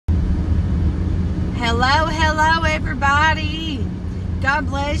Hello, hello everybody. God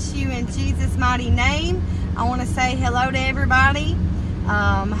bless you in Jesus' mighty name. I want to say hello to everybody.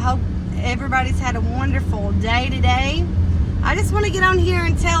 Hope everybody's had a wonderful day today. I just want to get on here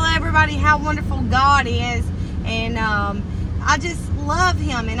and tell everybody how wonderful God is. And I just love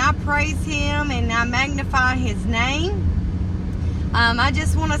Him and I praise Him and I magnify His name. I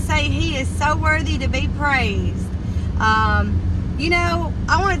just want to say He is so worthy to be praised. You know,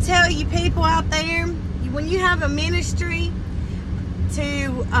 I want to tell you people out there, when you have a ministry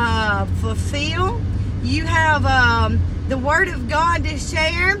to fulfill, you have the Word of God to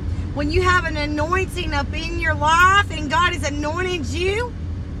share, when you have an anointing up in your life and God has anointed you,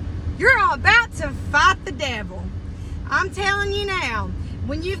 you're about to fight the devil. I'm telling you now,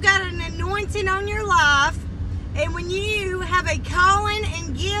 when you've got an anointing on your life, and when you have a calling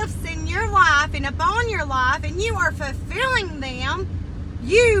and gifts in your life and upon your life, and you are fulfilling them,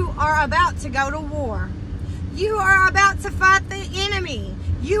 you are about to go to war. You are about to fight the enemy.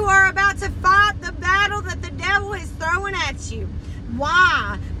 You are about to fight the battle that the devil is throwing at you.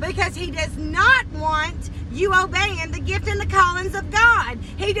 Why? Because he does not want you obeying the gift and the callings of God.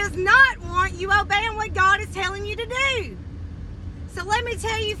 He does not want you obeying what God is telling you to do. So let me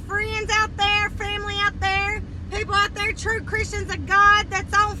tell you, friends out there, family out there, people out there, true Christians of God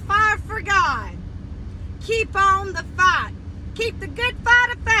that's on fire for God. Keep on the fight. Keep the good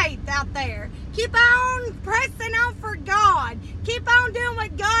fight of faith out there. Keep on pressing on for God. Keep on doing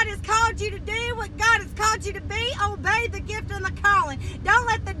what God has called you to do, what God has called you to be. Obey the gift and the calling. Don't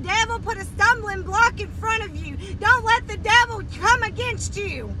let the devil put a stumbling block in front of you. Don't let the devil come against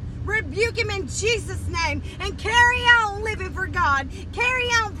you. Rebuke him in Jesus' name and carry on living for God. Carry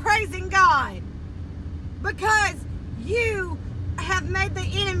on praising God. Because you have made the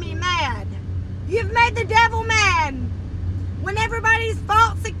enemy mad. You've made the devil mad. When everybody's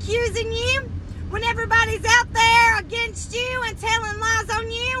false accusing you, when everybody's out there against you and telling lies on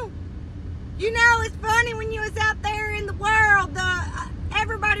you, you know, it's funny when you was out there in the world,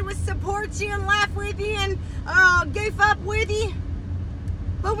 everybody would support you and laugh with you and goof up with you.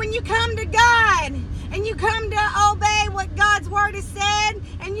 But when you come to God and you come to obey what God's word has said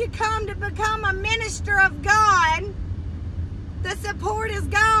and you come to become a minister of God, the support is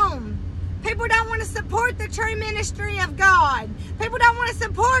gone. People don't want to support the true ministry of God. People don't want to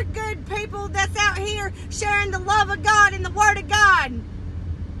support good people that's out here sharing the love of God and the word of God,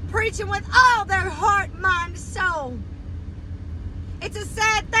 preaching with all their heart, mind, soul. It's a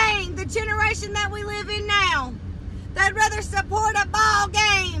sad thing, the generation that we live in now. They'd rather support a ball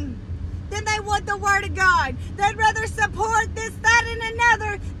game than they would the word of God. They'd rather support this, that, and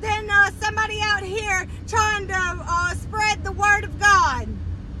another than somebody out here trying to spread the word of God.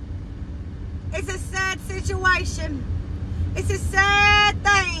 It's a sad situation. It's a sad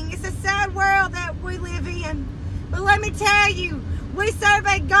thing. It's a sad world that we live in. But let me tell you, we serve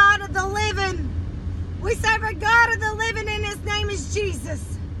a God of the living. We serve a God of the living, and His name is Jesus.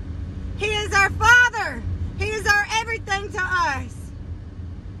 He is our Father. He is our everything to us.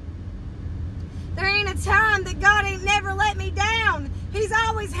 There ain't a time that God ain't never let me down. He's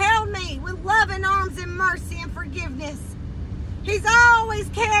always held me with loving arms and mercy and forgiveness. He's always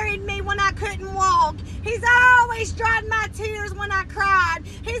carried me when I couldn't walk. He's always dried my tears when I cried.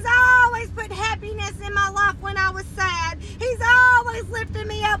 He's always put happiness in my life when I was sad. He's always lifted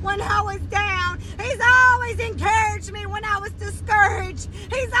me up when I was down. He's always encouraged me when I was discouraged.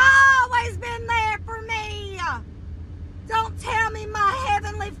 He's always been there for me. Don't tell me my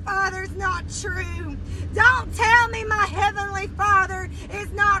Heavenly Father's not true. Don't tell me my Heavenly Father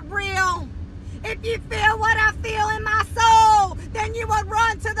is not real. If you feel what I feel in my soul, then you would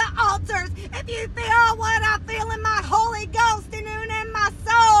run to the altars. If you feel what I feel in my Holy Ghost and in my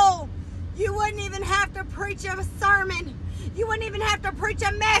soul, you wouldn't even have to preach a sermon. You wouldn't even have to preach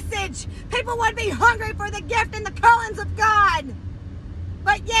a message. People would be hungry for the gift and the callings of God.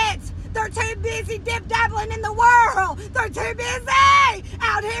 But yet, they're too busy dip-dabbling in the world. They're too busy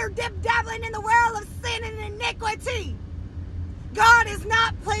out here dip-dabbling in the world of sin and iniquity. God is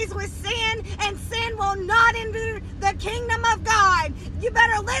not pleased with sin, and sin will not enter the kingdom of God. You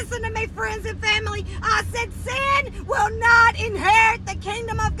better listen to me, friends and family. I said sin will not inherit the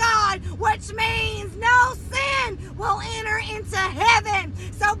kingdom of God, which means no sin will enter into heaven.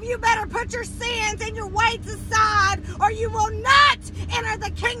 So you better put your sins and your weights aside, or you will not enter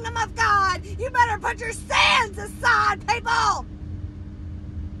the kingdom of God. You better put your sins aside, people.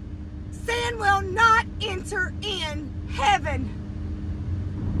 Sin will not enter in heaven.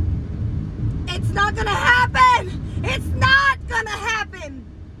 It's not going to happen. It's not going to happen.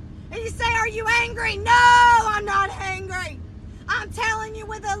 And you say, are you angry? No, I'm not angry. I'm telling you,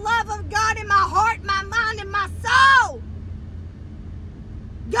 with the love of God in my heart, my mind,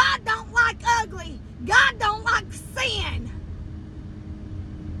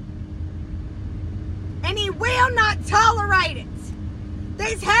 tolerate it.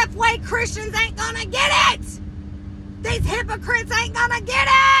 These halfway Christians ain't gonna get it. These hypocrites ain't gonna get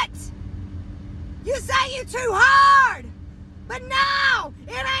it. You say you too hard, but no,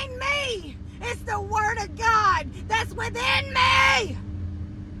 it ain't me. It's the Word of God that's within me.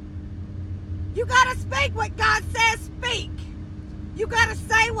 You gotta speak what God says speak. You gotta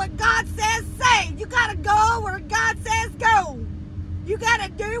say what God says say. You gotta go where God says go. You gotta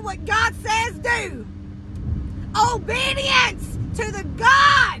do what God says do. Obedience to the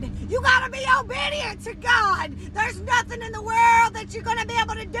God. You gotta be obedient to God. There's nothing in the world that you're gonna be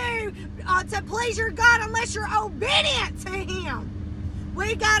able to do to please your God unless you're obedient to Him.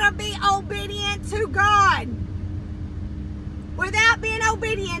 We gotta be obedient to God. Without being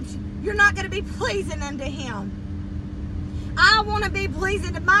obedient, you're not gonna be pleasing unto Him. I want to be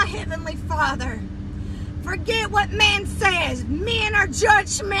pleasing to my Heavenly Father. Forget what man says. Men are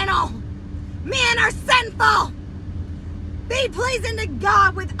judgmental. Men are sinful. Be pleasing to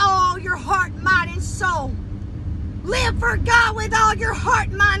God with all your heart, mind, and soul. Live for God with all your heart,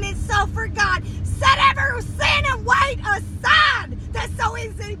 mind, and soul for God. Set every sin and weight aside that so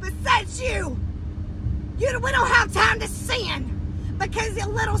easily besets you. We don't have time to sin. Because a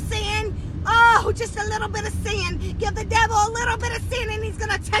little sin, just a little bit of sin. Give the devil a little bit of sin and he's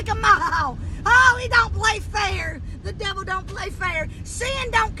going to take them all. Oh, he don't play fair. The devil don't play fair.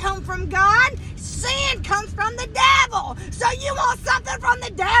 Sin don't come from God. Sin comes from the devil. So you want something from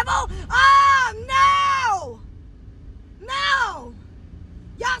the devil? Oh, no. No.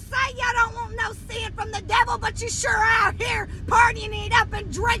 Y'all say y'all don't want no sin from the devil, but you sure are out here partying it up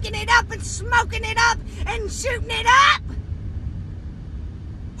and drinking it up and smoking it up and shooting it up.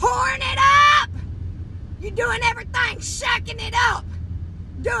 Whoring it up. You're doing everything, shacking it up.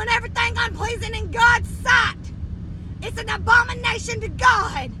 Doing everything unpleasing in God's sight. It's an abomination to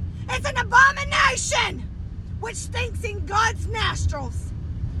God. It's an abomination which stinks in God's nostrils.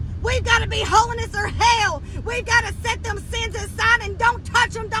 We've got to be holiness or hell. We've got to set them sins aside and don't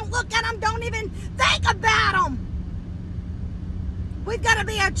touch them, don't look at them, don't even think about them. We've got to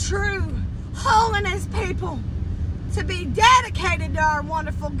be a true holiness people. To be dedicated to our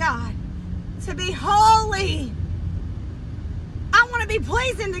wonderful God. To be holy. I want to be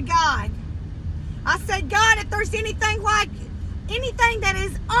pleasing to God. I said, God, if there's anything that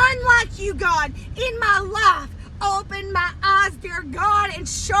is unlike you, God, in my life, open my eyes, dear God, and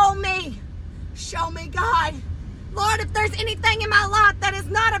show me. Show me, God. Lord, if there's anything in my life that is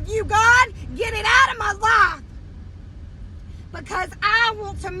not of you, God, get it out of my life. Because I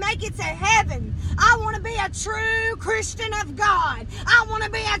want to make it to heaven. I want to be a true Christian of God. I want to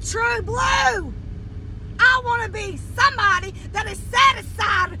be a true blue. I want to be somebody that is set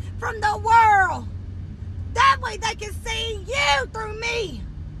aside from the world. That way they can see you through me.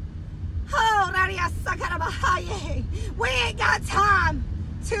 Oh, we ain't got time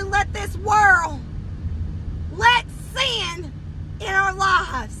to let this world let sin in our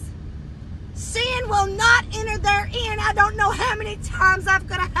lives. Sin will not enter therein. I don't know how many times I'm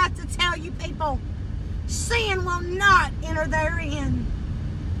going to have to tell you people. Sin will not enter therein.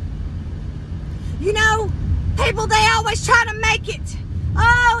 You know, people, they always try to make it.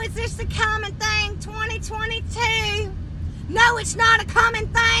 Oh, is this a common thing? 2022. No, it's not a common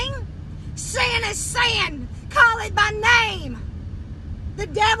thing. Sin is sin. Call it by name. The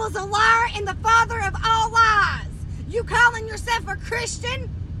devil's a liar and the father of all lies. You calling yourself a Christian?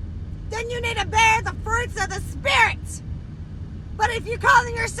 Then you need to bear the fruits of the Spirit. But if you're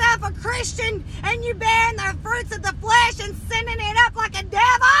calling yourself a Christian and you bearing the fruits of the flesh and sending it up like a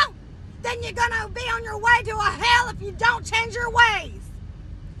devil, then you're going to be on your way to a hell if you don't change your ways.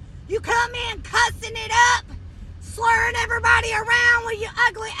 You come in cussing it up, slurring everybody around with your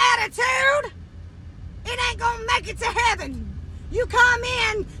ugly attitude, it ain't going to make it to heaven. You come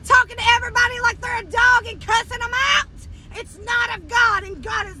in talking to everybody like they're a dog and cussing them out, it's not of God, and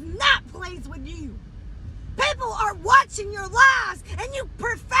God is not pleased with you. People are watching your lives, and you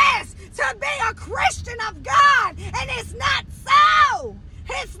profess to be a Christian of God, and it's not so.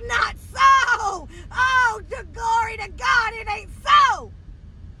 It's not so. Oh, the glory to God, it ain't so.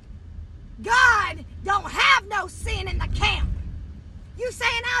 God don't have no sin in the camp. You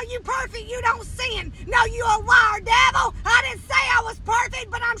saying, oh, you perfect, you don't sin. No, you a liar, devil. I didn't say I was perfect,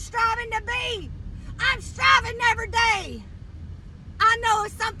 but I'm striving to be. I'm striving every day. I know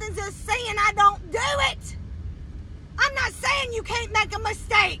if something's a sin, I don't do it. I'm not saying you can't make a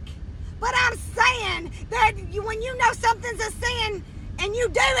mistake, but I'm saying that when you know something's a sin and you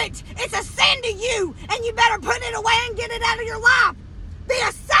do it, it's a sin to you, and you better put it away and get it out of your life. Be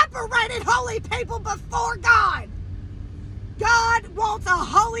a separated holy people before God. God wants a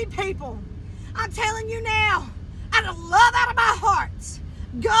holy people. I'm telling you now, I out of love out of my heart.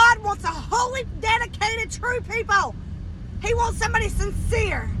 God wants a holy, dedicated, true people. He wants somebody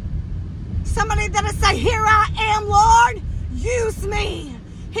sincere. Somebody that'll say, here I am, Lord. Use me.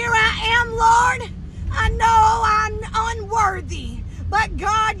 Here I am, Lord. I know I'm unworthy. But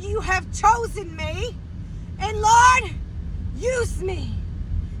God, you have chosen me. And Lord, use me.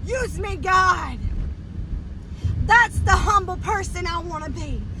 Use me, God. That's the humble person I want to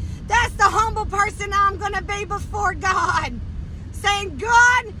be. That's the humble person I'm going to be before God. Saying,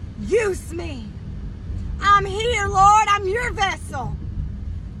 God, use me. I'm here, Lord. I'm your vessel.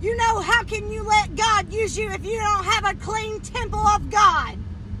 You know, how can you let God use you if you don't have a clean temple of God?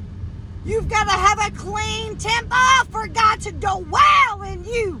 You've got to have a clean temple for God to dwell in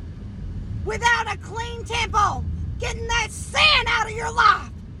you. Without a clean temple, getting that sin out of your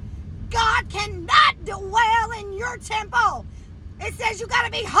life, God cannot dwell in your temple. It says you got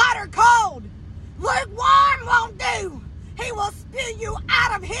to be hot or cold. Lukewarm won't do. He will spew you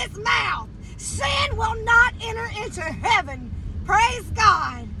out of his mouth. Sin will not enter into heaven. Praise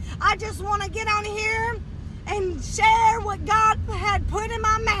God. I just want to get on here and share what God had put in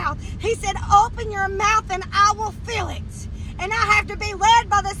my mouth. He said, open your mouth and I will fill it. And I have to be led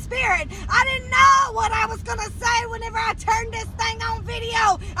by the Spirit. I didn't know what I was going to say whenever I turned this thing on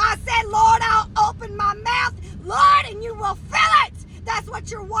video. I said, Lord, I'll open my mouth, Lord, and you will fill it. That's what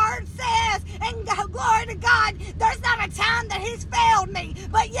your word says. And glory to God, there's not a time that he's failed me.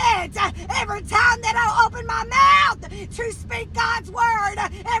 But yet, every time that I open my mouth to speak God's word,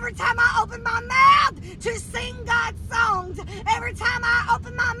 every time I open my mouth to sing God's songs, every time I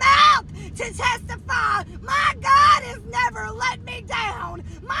open my mouth to testify, my God has never let me down.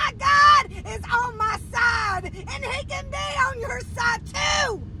 My God is on my side, and he can be on your side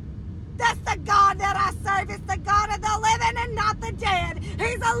too. That's the God that I serve. It's the God of the living and not the dead.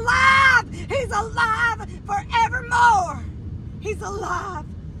 He's alive. He's alive forevermore. He's alive.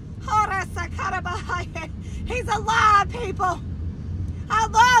 He's alive, people. I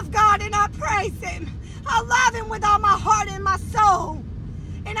love God and I praise him. I love him with all my heart and my soul.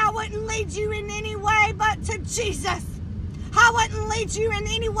 And I wouldn't lead you in any way but to Jesus. I wouldn't lead you in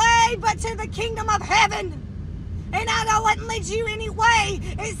any way but to the kingdom of heaven. And I wouldn't lead you any way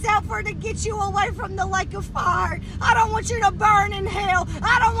except for to get you away from the lake of fire. I don't want you to burn in hell.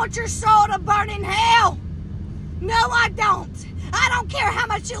 I don't want your soul to burn in hell. No, I don't. I don't care how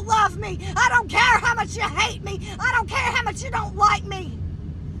much you love me. I don't care how much you hate me. I don't care how much you don't like me.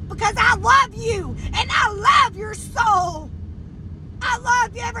 Because I love you and I love your soul. I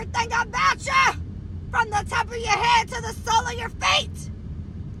love you, everything about you. From the top of your head to the sole of your feet.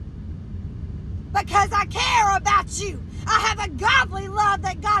 Because I care about you. I have a godly love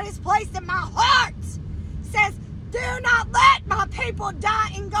that God has placed in my heart. It says, do not let my people die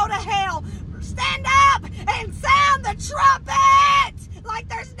and go to hell. Stand up and sound the trumpet like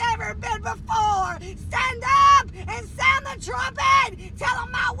there's never been before. Stand up and sound the trumpet. Tell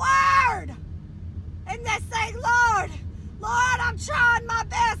them my word. And they say, Lord, I'm trying my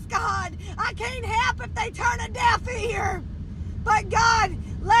best, God. I can't help if they turn a deaf ear. But God,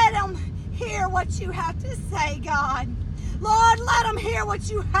 let them hear what you have to say, God. Lord, let them hear what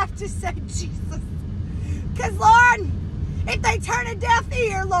you have to say, Jesus. Because, Lord, if they turn a deaf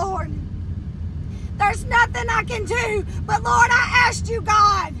ear, Lord, there's nothing I can do. But, Lord, I asked you,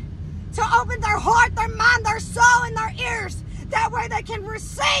 God, to open their heart, their mind, their soul, and their ears. That way they can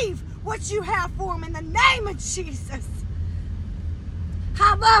receive what you have for them in the name of Jesus.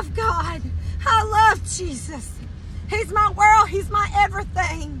 I love God. I love Jesus. He's my world. He's my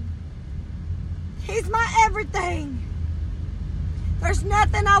everything. He's my everything. There's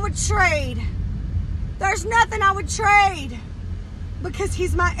nothing I would trade. There's nothing I would trade because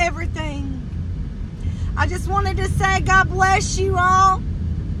he's my everything. I just wanted to say God bless you all.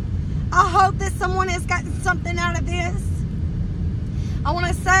 I hope that someone has gotten something out of this. I want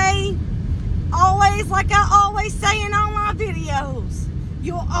to say, always, like I always say in all my videos,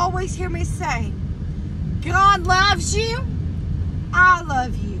 you'll always hear me say, God loves you. I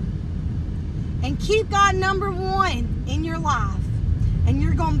love you. And keep God number one in your life. And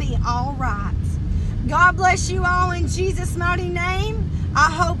you're going to be all right. God bless you all in Jesus' mighty name.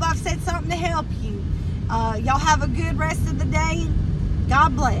 I hope I've said something to help you. Y'all have a good rest of the day.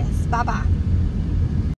 God bless. Bye-bye.